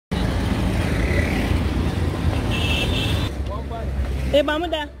Eh,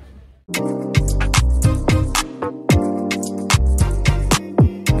 Bamuda.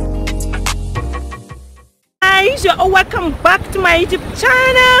 Guys, you're all welcome back to my YouTube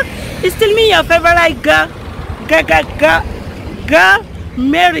channel. It's still me, your favorite girl,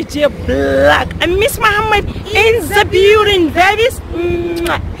 Mary J. Black, and Miss Muhammad in the building, babies.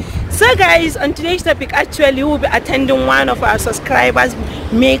 So guys, on today's topic, actually we'll be attending one of our subscribers'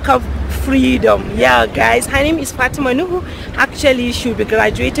 makeup freedom. Yeah guys, her name is Fatima Nuhu. Actually she'll be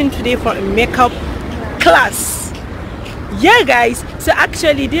graduating today from a makeup class. Yeah guys, so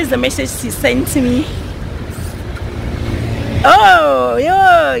actually this is the message she sent to me. Oh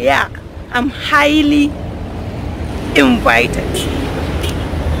yeah, I'm highly invited.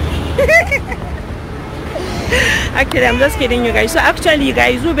 Actually I'm just kidding you guys. So actually you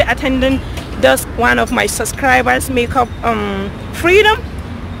guys will be attending just one of my subscribers makeup freedom.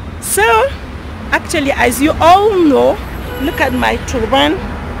 So actually, as you all know, look at my turban,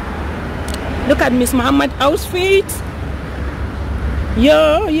 look at Miss Muhammad outfit.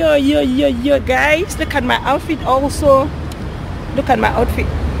 Yo guys, look at my outfit also. Look at my outfit.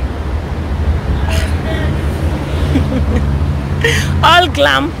 All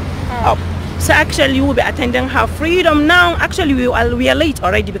glam up. So actually we will be attending her freedom now. Actually we are late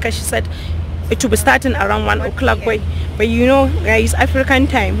already because she said it will be starting around 1 o'clock, but you know guys, African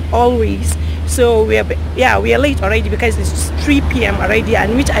time always. So we are late already because it's 3 p.m. already,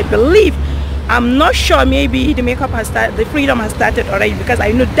 and which I believe, I'm not sure, maybe the makeup has started, the freedom has started already, because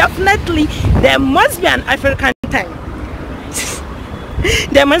I know definitely there must be an African time.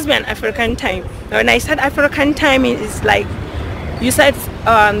 There must be an African time. When I said African time, is like you said,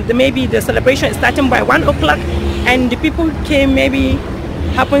 maybe the celebration is starting by 1 o'clock and the people came, maybe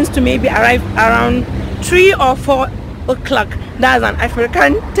happens to maybe arrive around 3 or 4 o'clock. That's an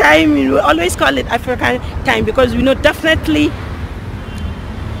African time. We always call it African time because we know definitely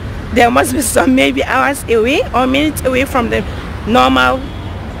there must be some maybe hours away or minutes away from the normal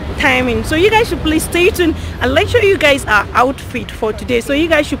timing. So you guys should please stay tuned and let's show you guys our outfit for today. So you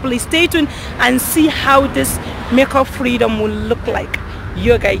guys should please stay tuned and see how this makeup freedom will look like,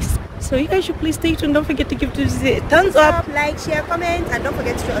 you guys. So you guys should please stay tuned. Don't forget to give this a thumbs up, like, share, comment, and don't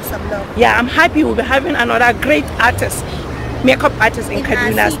forget to show us some love. Yeah, I'm happy we'll be having another great artist, makeup artist in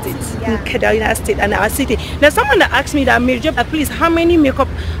Kaduna State, in Kaduna State and our city. There's someone that asked me that, Mary J, please, how many makeup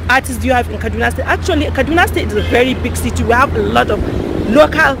artists do you have in Kaduna State? Actually, Kaduna State is a very big city. We have a lot of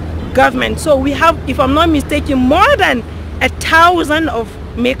local government. So we have, if I'm not mistaken, more than 1,000 of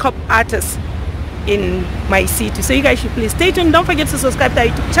makeup artists in my city. So you guys should please stay tuned. Don't forget to subscribe to our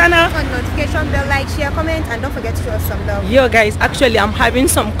YouTube channel, on notification bell, like, share, comment, and don't forget to show us some love. Yo guys, actually I'm having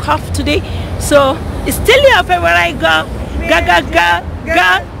some cough today, so it's still your favorite girl,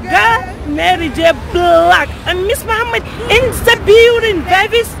 Mary J. Black, and Miss Muhammad in the building,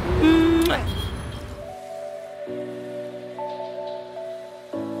 babies.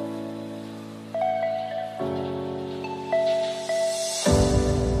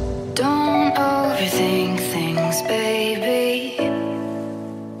 Don't overthink things, baby,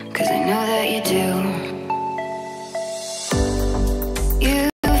 'cause I know that you do. You've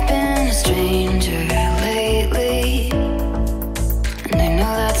been a stranger lately, and I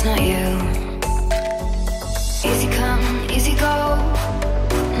know that's not you. Easy come, easy go,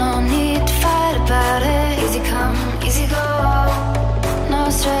 no need to fight about it. Easy come, easy go, no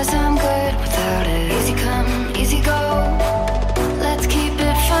stress, I'm good without it. Easy come, easy go, let's keep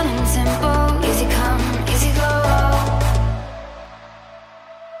it fun and simple. Easy come, easy go.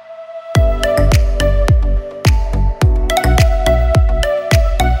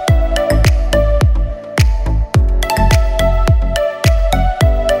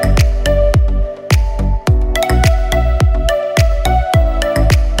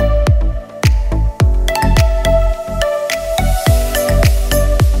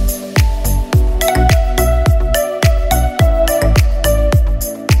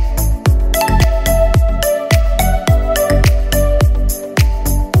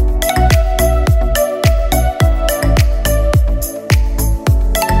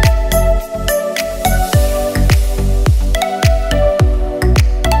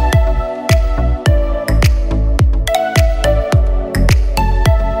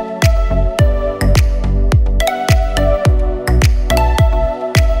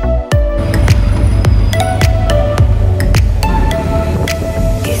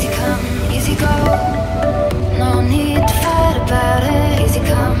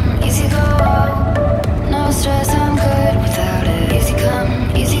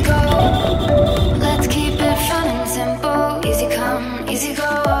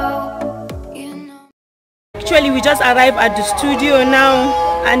 Actually, we just arrived at the studio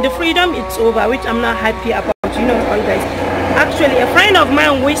now, and the freedom it's over, which I'm not happy about, you know, all guys. Actually, a friend of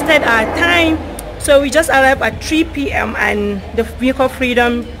mine wasted our time, so we just arrived at 3 p.m. and the vehicle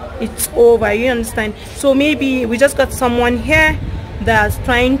freedom it's over, you understand? So maybe we just got someone here that's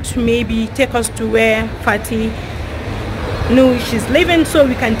trying to maybe take us to where Fati knew she's living, so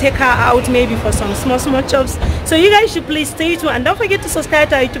we can take her out maybe for some small chops. So you guys should please stay tuned and don't forget to subscribe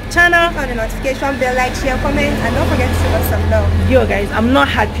to our YouTube channel, on the notification bell, like, share, comment, and don't forget to show us some love. Yo guys, I'm not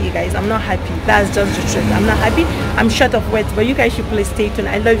happy, guys. I'm not happy. That's just the truth. I'm not happy. I'm short of words, but you guys should please stay tuned.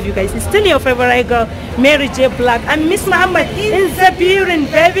 I love you guys. It's still your favorite girl, Mary J Black, and Miss Muhammad in the building,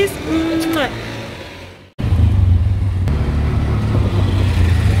 babies.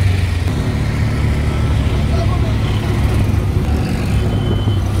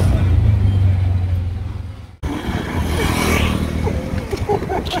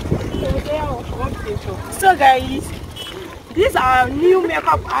 So guys, these are new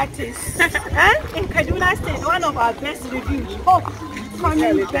makeup artists in Kaduna State, one of our best reviewed,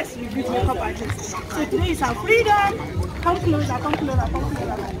 coming best reviewed makeup artists. So today is our freedom. Come closer, come closer, come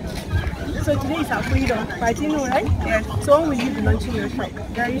closer. So today is our freedom. But you know, right? Yes. So when will you be launching your shop?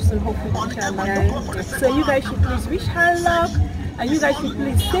 Very soon, hopefully, inshallah. So you guys should please wish her luck. And you guys should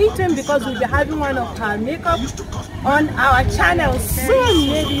please stay tuned because we'll be having one of her makeup on our channel soon.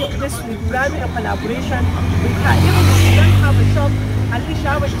 Maybe this week we're having a collaboration with her. Even if you don't have a shop, at least you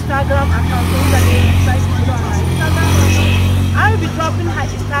have an Instagram account, so that they decide to go on her Instagram. I'll be dropping her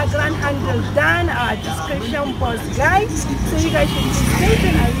Instagram handle down our description box, guys. So you guys should please stay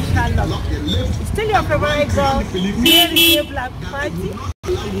tuned and wish her luck. It's still your favorite girl, Mary J Black Party.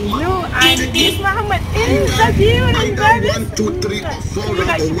 No, and Miss Muhammad in the building, baby. 1, 2, 3, 4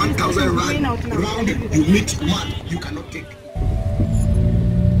 rounds or 1,000 round. You meet man, you cannot take.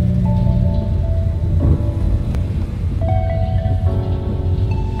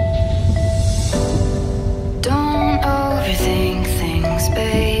 Don't overthink things,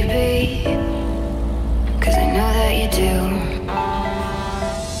 baby, 'cause I know that you do.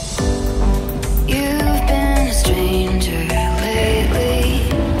 You've been a stranger lately,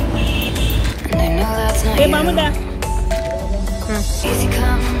 and I know that's not Hey, you. Mamuda. Easy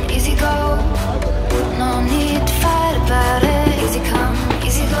come, easy go. No need to fight about it. Easy come,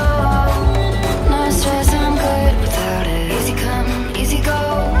 easy go. No stress, I'm good without it. Easy come, easy go.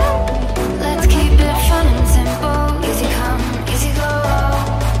 Let's keep it fun and simple. Easy come, easy go.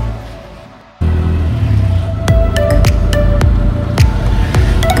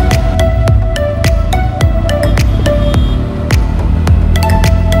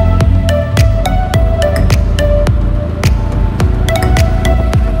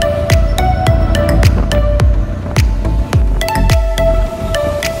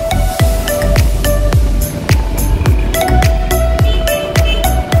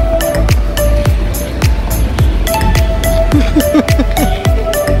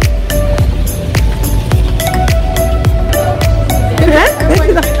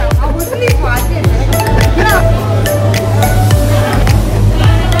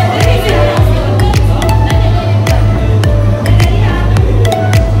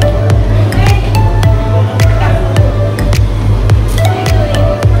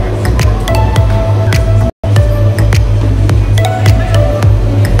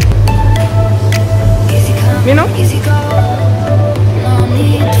 You know? Easy go. No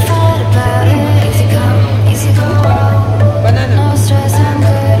need to fight about it. Easy come, easy go. No stress, I'm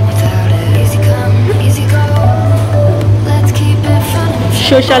good without it. Easy come, easy go. Let's keep it fun and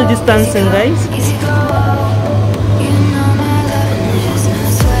Social distancing, guys. easy go. You know my love is no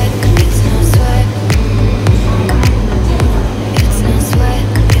sweat. It's no sweat. It's no sweat.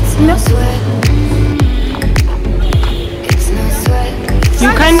 It's no sweat. It's no sweat. You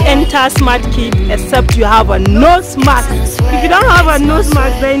can't enter Smart Keep except you have a nose mask. If you don't have a nose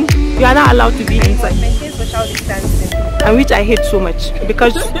mask, then you are not allowed to be inside. Maintain social distancing. And which I hate so much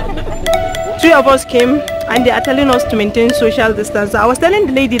because 3 of us came and they are telling us to maintain social distance. I was telling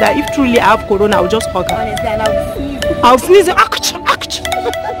the lady that if truly I have corona, I'll just hug her. Honestly, and I'll sneeze. Achoo, achoo.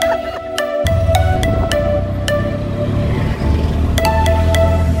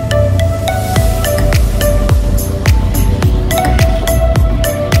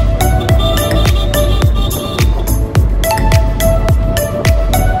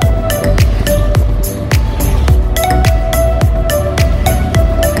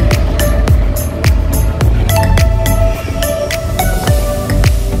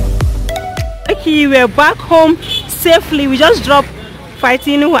 We're back home safely. We just dropped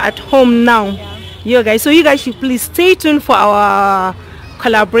Fatinu at home now. Yeah guys, so you guys should please stay tuned for our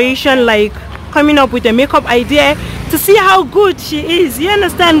collaboration. Like coming up with a makeup idea to see how good she is. You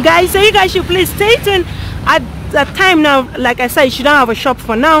understand, guys? So you guys should please stay tuned. At that time now, like I said, she don't have a shop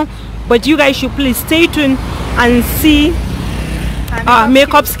for now, but you guys should please stay tuned and see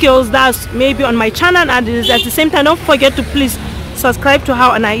makeup skills that's maybe on my channel. And at the same time, don't forget to please subscribe to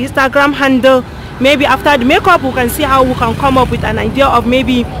her on our Instagram handle. Maybe after the makeup we can see how we can come up with an idea of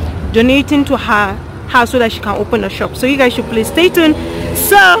maybe donating to her so that she can open a shop. So you guys should please stay tuned.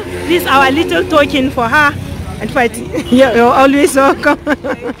 So this is our little token for her, and for it, you're always welcome.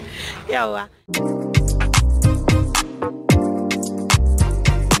 Yeah.